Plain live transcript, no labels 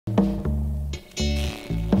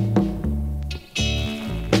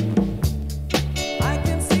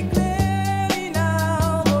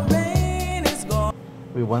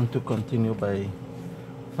want to continue by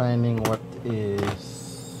finding what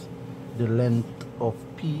is the length of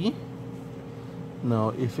P.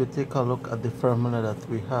 Now if you take a look at the formula that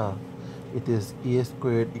we have, it is a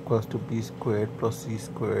squared equals to b squared plus c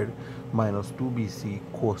squared minus 2bc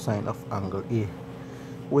cosine of angle A.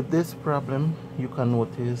 With this problem, you can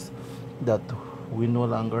notice that we no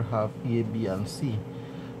longer have A, B, and C,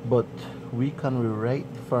 but we can rewrite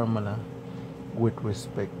the formula with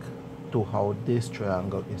respect to how this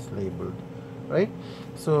triangle is labeled, right?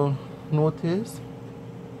 So notice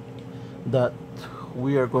that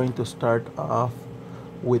we are going to start off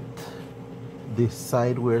with this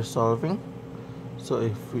side we're solving. So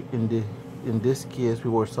if we, in this case we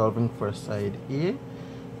were solving for side A,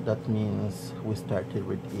 that means we started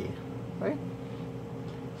with A, right?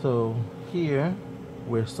 So here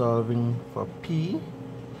we're solving for P,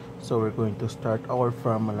 so we're going to start our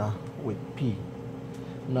formula with P.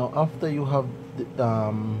 Now after you have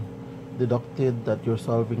deducted that you're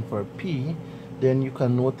solving for P, then you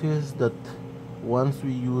can notice that once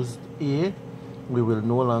we used A, we will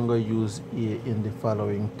no longer use A in the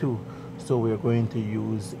following two. So we're going to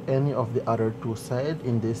use any of the other two sides.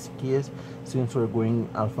 In this case, since we're going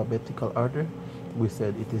alphabetical order, we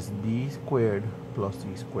said it is b squared plus c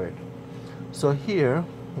squared. So here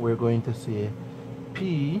we're going to say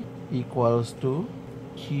P equals to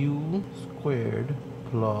q squared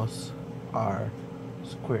plus r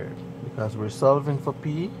squared, because we're solving for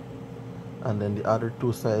P, and then the other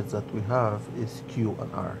two sides that we have is q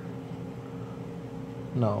and r.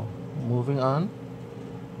 Now moving on,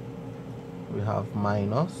 we have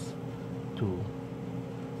minus 2.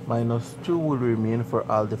 Minus 2 will remain for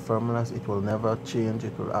all the formulas. It will never change.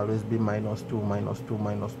 It will always be minus 2, minus 2,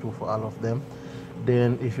 minus 2 for all of them.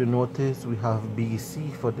 Then if you notice, we have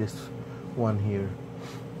BC for this one here.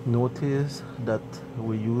 Notice that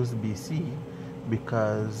we use BC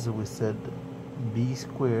because we said b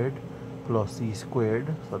squared plus c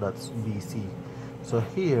squared, so that's BC. So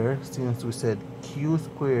here, since we said q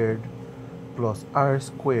squared plus r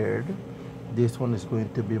squared, this one is going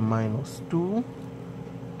to be minus 2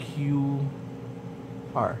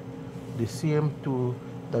 qr, the same 2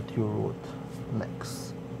 that you wrote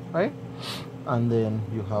next, right? And then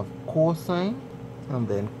you have cosine, and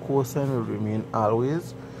then cosine will remain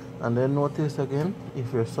always. And then notice again,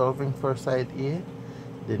 if you're solving for side A,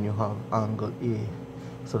 then you have angle A.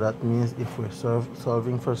 So that means if we're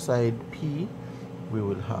solving for side P, we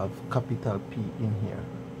will have capital P in here.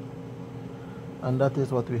 And that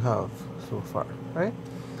is what we have so far, right?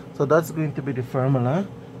 So that's going to be the formula.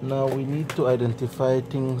 Now we need to identify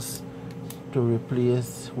things to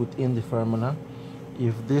replace within the formula.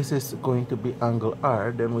 If this is going to be angle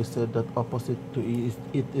R, then we said that opposite to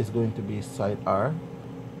it is going to be side R.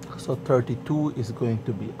 So 32 is going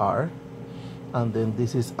to be R, and then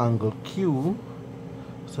this is angle Q,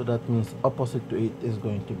 so that means opposite to it is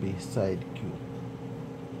going to be side Q,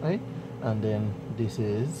 right? And then this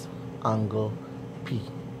is angle P,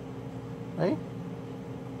 right?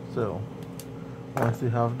 So once we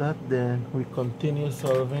have that, then we continue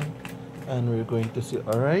solving, and we're going to say,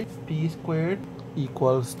 all right, P squared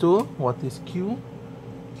equals to, what is Q?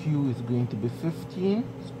 Q is going to be 15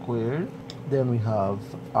 squared. Then we have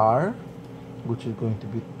R, which is going to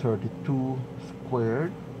be 32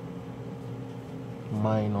 squared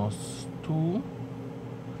minus 2.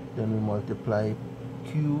 Then we multiply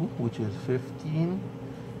Q, which is 15,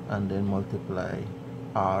 and then multiply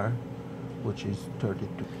R, which is 32.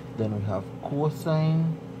 Then we have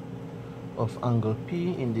cosine of angle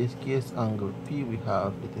P. In this case, angle P, we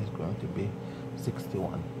have, it is going to be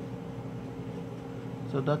 61.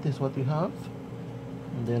 So that is what we have.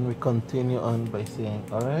 And then we continue on by saying,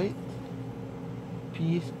 all right,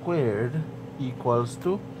 P squared equals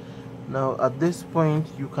to, now at this point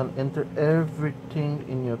you can enter everything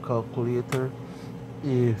in your calculator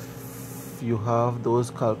if you have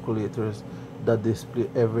those calculators that display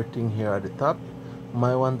everything here at the top.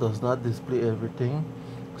 My one does not display everything,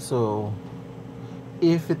 so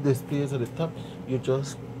if it displays at the top, you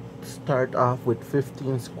just start off with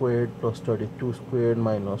 15 squared plus 32 squared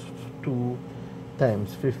minus 2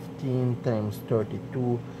 times 15 times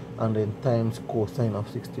 32, and then times cosine of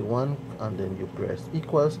 61, and then you press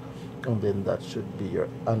equals, and then that should be your,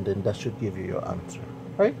 and then that should give you your answer,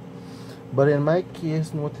 right? But in my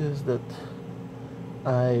case, notice that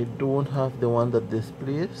I don't have the one that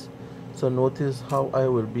displays. So notice how I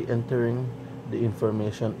will be entering the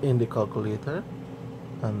information in the calculator,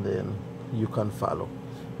 and then you can follow,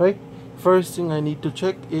 right? First thing I need to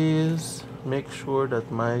check is make sure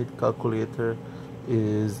that my calculator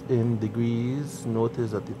is in degrees.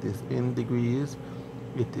 Notice that it is in degrees,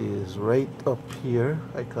 It is right up here.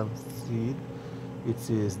 I can see it. It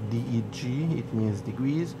says DEG. It means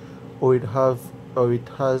degrees, or it has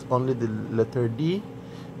only the letter D,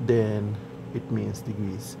 then it means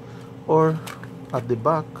degrees. Or at the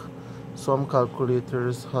back, some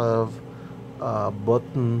calculators have a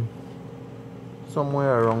button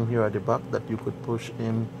somewhere around here at the back that you could push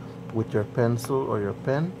in with your pencil or your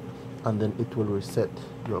pen, and then it will reset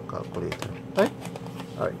your calculator, right?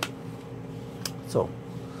 All right, so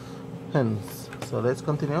let's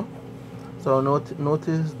continue. So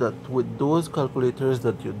notice that with those calculators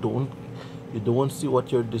that you don't see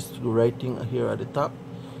what you're writing here at the top,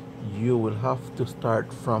 you will have to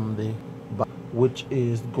start from the back, which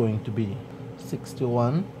is going to be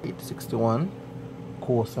 61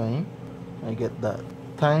 cosine, I get that,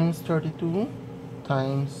 times 32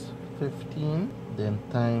 times 15, then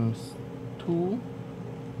times 2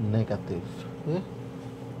 negative, okay?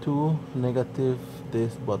 2 negative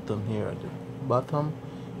this button here at the bottom,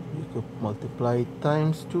 you could multiply it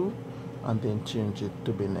times 2 and then change it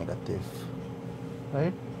to be negative,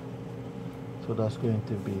 right? So that's going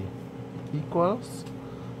to be equals,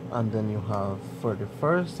 and then you have, for the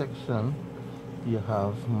first section, you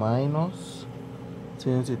have minus.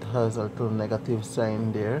 Since it has a little negative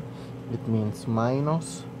sign there, it means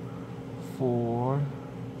minus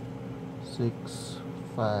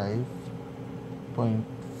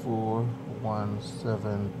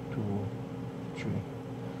 465.41723.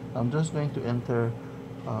 I'm just going to enter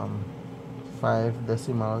 5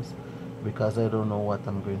 decimals because I don't know what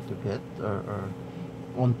I'm going to get, or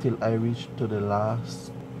until I reach to the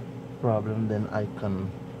last problem, then I can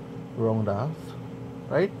round off,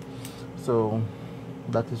 right? So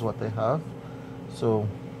that is what I have. So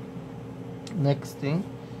next thing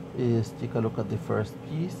is take a look at the first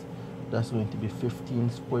piece. That's going to be 15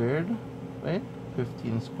 squared, right?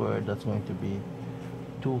 15 squared, that's going to be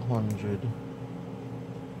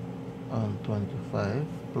 225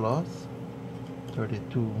 plus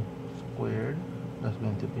 32 squared, that's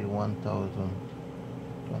going to be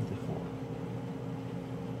 1024.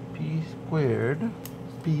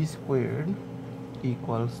 P squared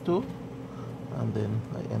equals to, and then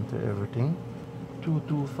I enter everything,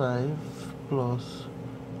 225 plus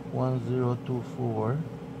 1024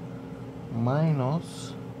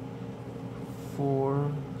 minus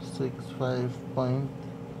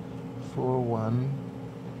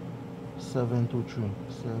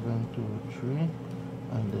 465.41723,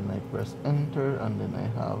 and then I press enter, and then I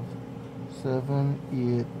have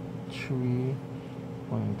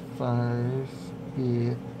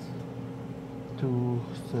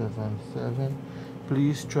 783.58277.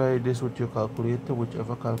 Please try this with your calculator,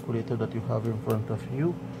 whichever calculator that you have in front of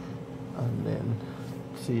you, and then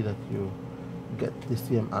see that you get the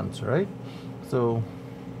same answer, right? So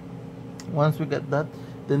once we get that,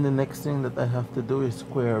 then the next thing that I have to do is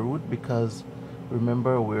square root, because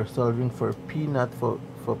remember we're solving for p, not for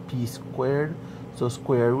p squared. So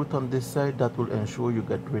square root on this side, that will ensure you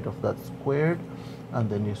get rid of that squared, and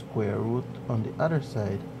then you square root on the other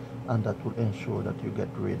side, and that will ensure that you get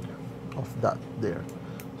rid of that there.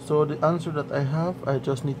 So the answer that I have, I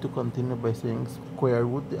just need to continue by saying square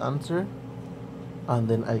root the answer, and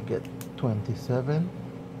then I get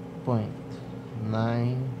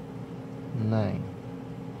 27.99,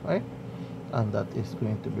 right? And that is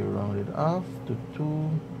going to be rounded off to 2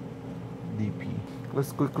 dp.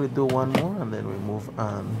 Let's quickly do one more, and then we move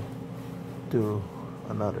on to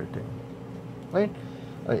another thing, right?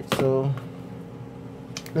 Alright, so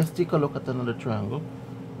let's take a look at another triangle.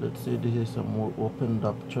 Let's say this is a more opened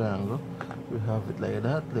up triangle. We have it like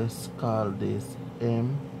that. Let's call this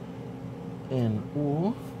M N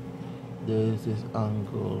O. This is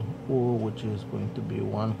angle O, which is going to be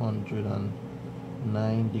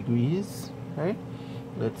 109 degrees, right?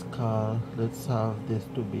 Let's have this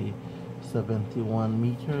to be 71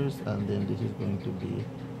 meters, and then this is going to be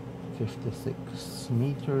 56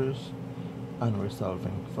 meters, and we're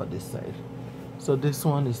solving for this side. So this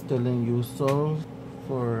one is telling you solve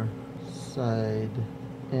for side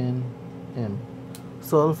NM.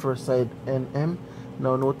 Solve for side NM.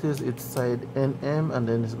 Now notice it's side NM, and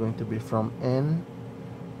then it's going to be from N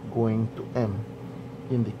going to M,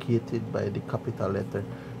 indicated by the capital letter.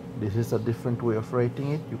 This is a different way of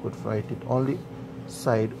writing it. You could write it only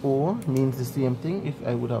side O, means the same thing. If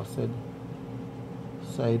I would have said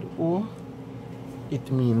side O,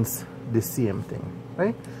 it means the same thing,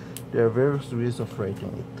 right? There are various ways of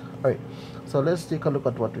writing it. Alright, so let's take a look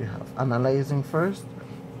at what we have. Analyzing first,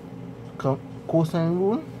 cosine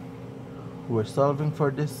rule. We're solving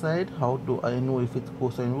for this side. How do I know if it's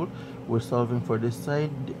cosine rule? We're solving for this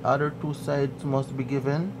side. The other two sides must be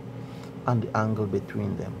given. and the angle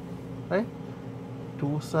between them, right?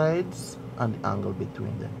 Two sides and the angle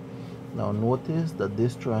between them. Now notice that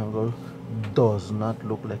this triangle does not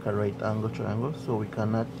look like a right angle triangle, so we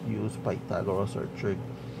cannot use Pythagoras or trig.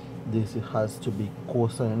 This has to be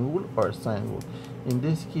cosine rule or sine rule. In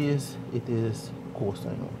this case, it is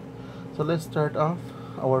cosine rule. So let's start off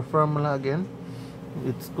our formula again.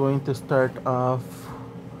 It's going to start off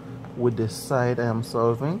with the side I am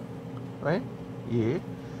solving, right? Yeah.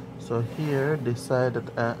 So here, the side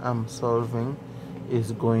that I am solving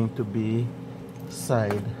is going to be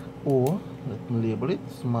side O. Let me label it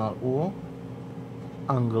small o.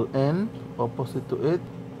 Angle N opposite to it,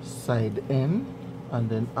 side N, and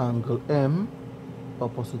then angle M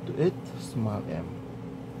opposite to it, small m.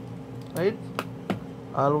 Right?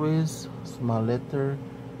 Always small letter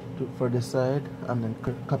for the side and then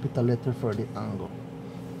capital letter for the angle.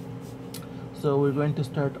 So we're going to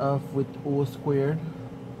start off with O squared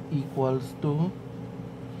equals to,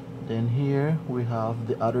 then here we have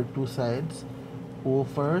the other two sides, O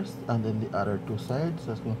first and then the other two sides.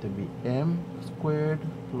 That's going to be m squared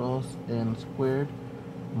plus n squared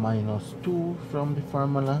minus 2 from the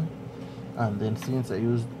formula, and then since I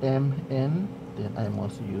used mn, then I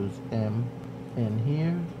must use mn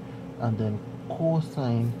here, and then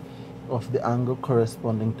cosine of the angle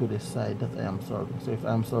corresponding to the side that I am solving. So if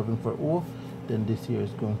I'm solving for O, then this here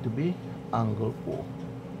is going to be angle O,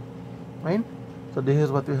 right? So this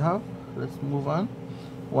is what we have. Let's move on.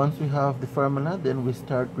 Once we have the formula, then we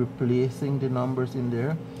start replacing the numbers in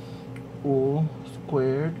there. O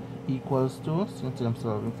squared equals to, since I'm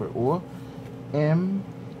solving for O, m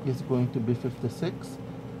is going to be 56.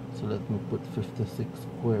 So let me put 56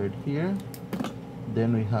 squared here.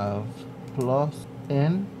 Then we have plus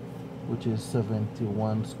n, which is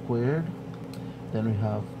 71 squared. Then we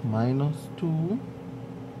have minus 2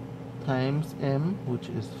 times m, which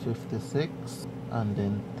is 56, and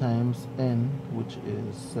then times n, which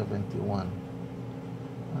is 71.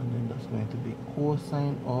 And then that's going to be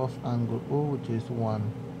cosine of angle O, which is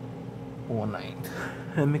 109.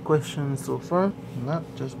 Any questions so far? Not,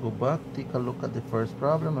 just go back, take a look at the first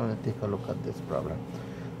problem, and take a look at this problem.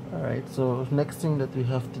 Alright, so next thing that we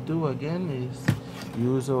have to do again is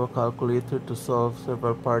use our calculator to solve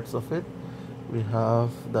several parts of it. We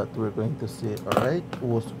have that we're going to say, alright,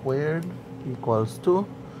 O squared equals to,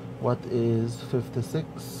 what is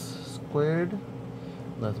 56 squared?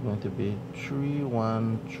 That's going to be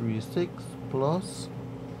 3136 plus,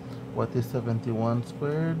 what is 71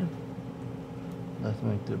 squared? That's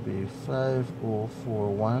going to be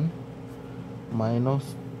 5041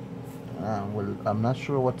 minus, well, I'm not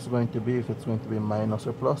sure what's going to be, if it's going to be minus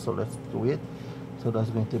or plus, so let's do it. So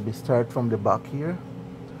that's going to be, start from the back here.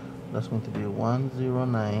 That's going to be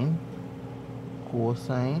 109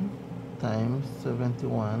 cosine times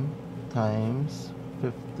 71 times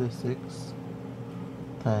 56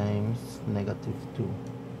 times negative 2,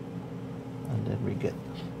 and then we get,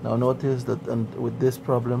 now notice that with this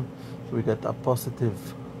problem we get a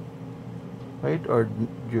positive, right? Or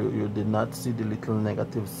you did not see the little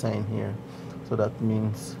negative sign here, so that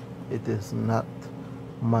means it is not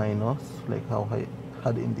minus like how I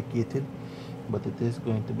had indicated, but it is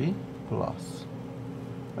going to be plus,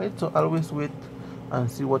 right? So always wait and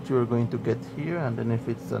see what you're going to get here, and then if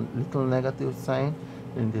it's a little negative sign,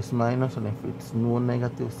 then this minus, and if it's no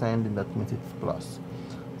negative sign, then that means it's plus.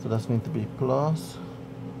 So that's going to be plus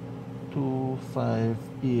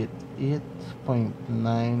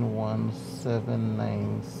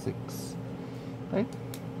 2588.91796, right?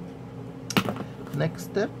 Next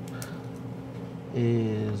step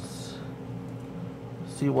is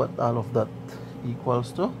see what all of that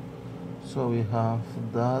equals to. So we have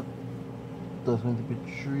that, that's going to be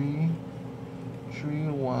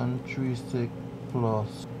 3136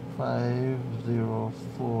 plus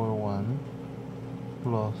 5041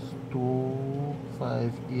 plus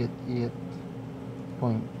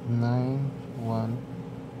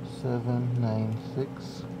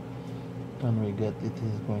 2588.91796, and we get it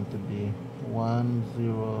is going to be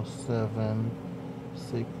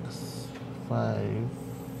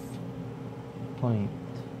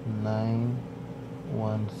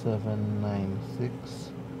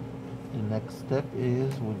The next step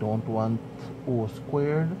is we don't want O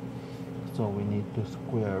squared, so we need to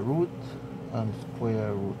square root and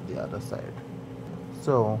square root the other side.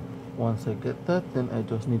 So once I get that, then I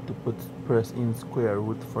just need to press in square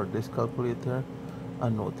root for this calculator,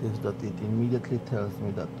 and notice that it immediately tells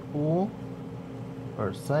me that O,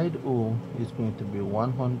 or side O, is going to be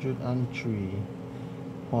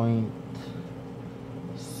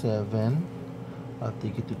 103.7. I'll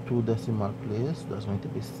take it to 2 decimal place. That's going to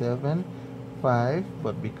be 7 5,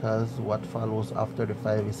 but because what follows after the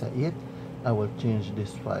 5 is a 8, I will change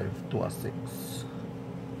this 5 to a 6,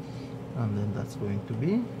 and then that's going to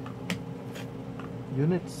be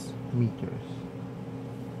units meters.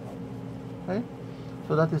 Okay,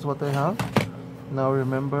 so that is what I have. Now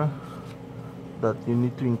remember that you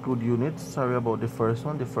need to include units. Sorry about the first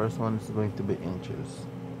one. The first one is going to be inches.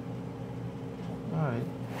 Alright,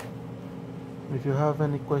 if you have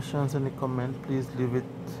any questions, any comment, please leave it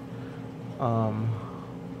on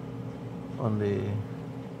the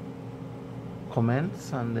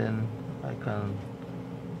comments, and then I can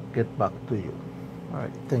get back to you.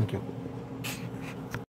 Alright, thank you.